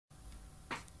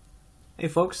Hey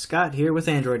folks, Scott here with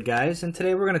Android Guys, and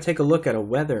today we're going to take a look at a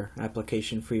weather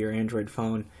application for your Android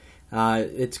phone.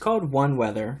 It's called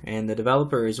 1Weather, and the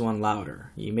developer is OneLouder.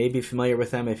 You may be familiar with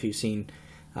them if you've seen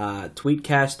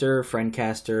Tweetcaster,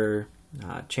 Friendcaster,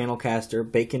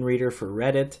 Channelcaster, Bacon Reader for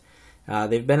Reddit.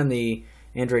 They've been in the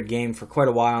Android game for quite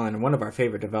a while and one of our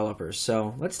favorite developers.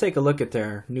 So let's take a look at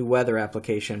their new weather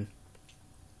application.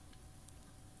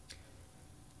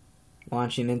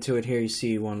 Launching into it here, you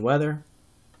see 1Weather.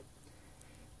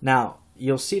 Now,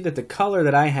 you'll see that the color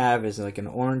that I have is like an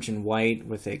orange and white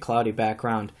with a cloudy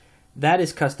background. That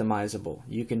is customizable.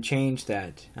 You can change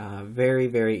that very,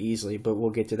 very easily, but we'll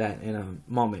get to that in a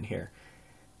moment here.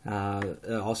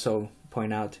 Also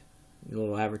point out the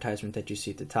little advertisement that you see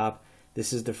at the top.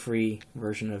 This is the free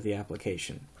version of the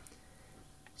application.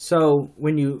 So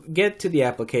when you get to the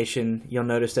application, you'll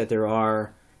notice that there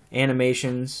are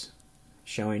animations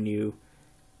showing you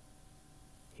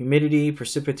humidity,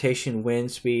 precipitation, wind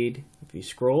speed. If you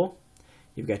scroll,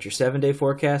 you've got your 7-day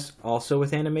forecast also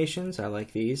with animations. I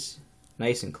like these.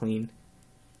 Nice and clean.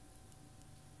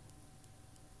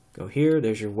 Go here,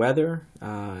 there's your weather.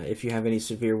 If you have any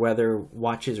severe weather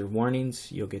watches or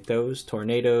warnings, you'll get those.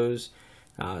 Tornadoes,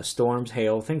 storms,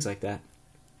 hail, things like that.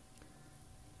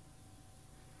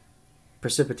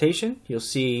 Precipitation, you'll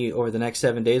see over the next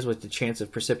 7 days what the chance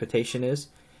of precipitation is.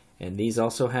 And these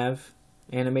also have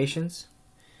animations.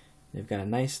 They've got a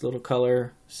nice little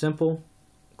color, simple,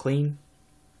 clean.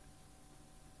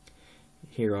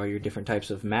 Here are your different types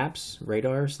of maps,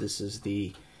 radars. This is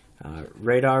the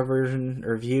radar version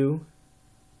or view.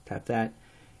 Tap that.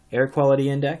 Air quality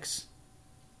index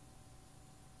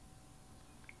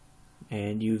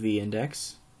and UV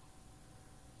index.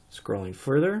 Scrolling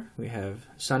further, we have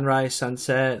sunrise,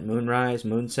 sunset, moonrise,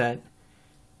 moonset.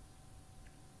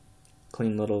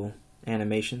 Clean little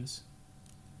animations.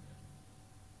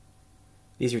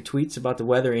 These are tweets about the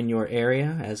weather in your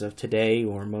area as of today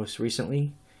or most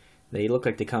recently. They look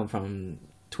like they come from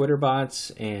Twitter bots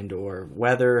and or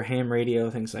weather, ham radio,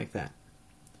 things like that.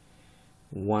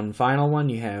 One final one,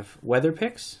 you have weather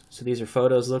pics. So these are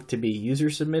photos look to be user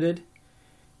submitted.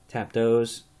 Tap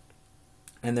those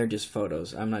and they're just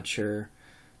photos. I'm not sure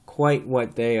quite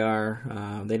what they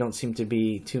are. They don't seem to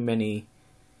be too many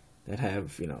that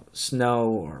have,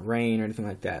 snow or rain or anything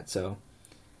like that. So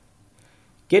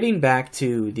getting back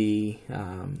to the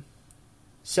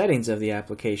settings of the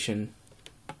application,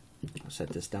 I'll set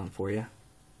this down for you.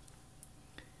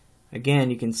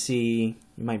 Again, you can see,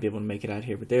 you might be able to make it out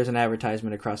here, but there's an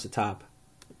advertisement across the top.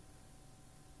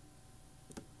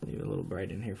 Leave it a little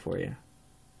bright in here for you.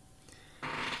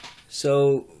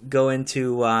 So go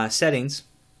into settings.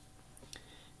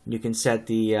 You can set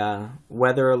the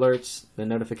weather alerts, the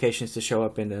notifications to show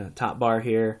up in the top bar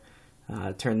here.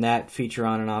 Turn that feature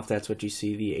on and off. That's what you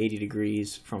see, the 80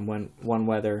 degrees from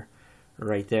 1Weather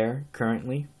right there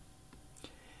currently.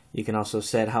 You can also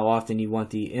set how often you want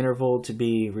the interval to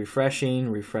be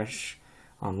refreshing, refresh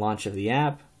on launch of the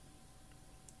app.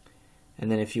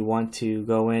 And then if you want to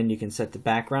go in, you can set the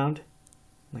background.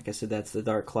 Like I said, that's the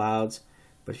dark clouds.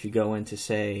 But if you go into,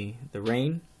 say, the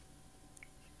rain,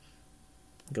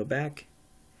 go back,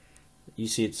 you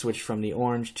see it switched from the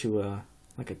orange to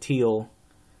like a teal.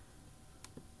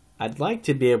 I'd like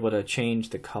to be able to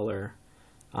change the color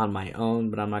on my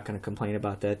own, but I'm not going to complain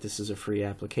about that. This is a free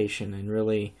application and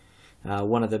really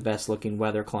one of the best looking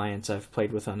weather clients I've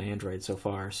played with on Android so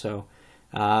far. So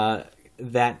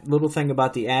that little thing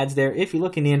about the ads there, if you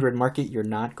look in the Android market, you're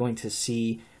not going to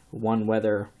see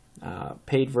 1Weather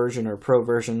paid version or pro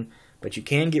version, but you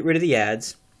can get rid of the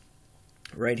ads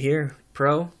right here.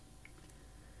 Pro,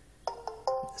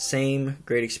 same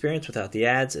great experience without the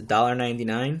ads,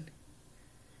 $1.99.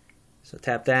 So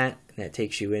tap that, and that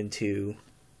takes you into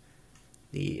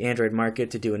the Android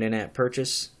market to do an in-app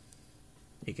purchase.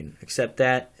 You can accept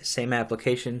that, same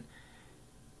application,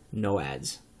 no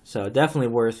ads. So definitely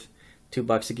worth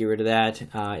 $2 to get rid of that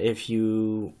if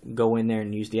you go in there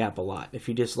and use the app a lot. If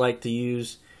you just like to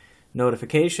use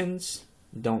notifications,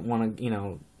 don't want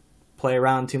to play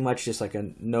around too much, just like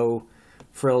a no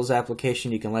frills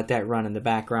application, you can let that run in the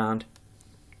background.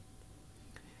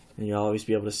 And you'll always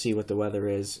be able to see what the weather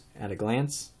is at a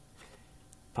glance.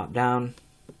 Pop down,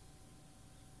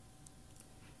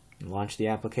 and launch the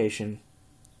application.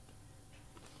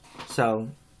 So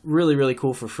really, really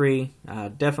cool for free.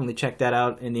 Definitely check that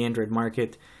out in the Android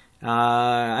market.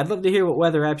 I'd love to hear what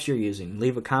weather apps you're using.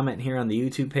 Leave a comment here on the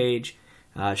YouTube page.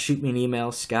 Shoot me an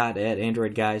email,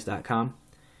 scott@androidguys.com.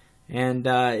 And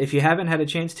if you haven't had a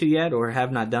chance to yet or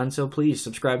have not done so, please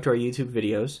subscribe to our YouTube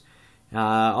videos.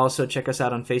 Also check us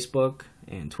out on Facebook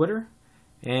and Twitter.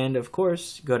 And of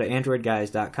course, go to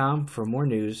androidguys.com for more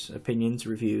news, opinions,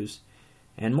 reviews,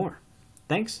 and more.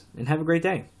 Thanks, and have a great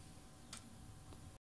day.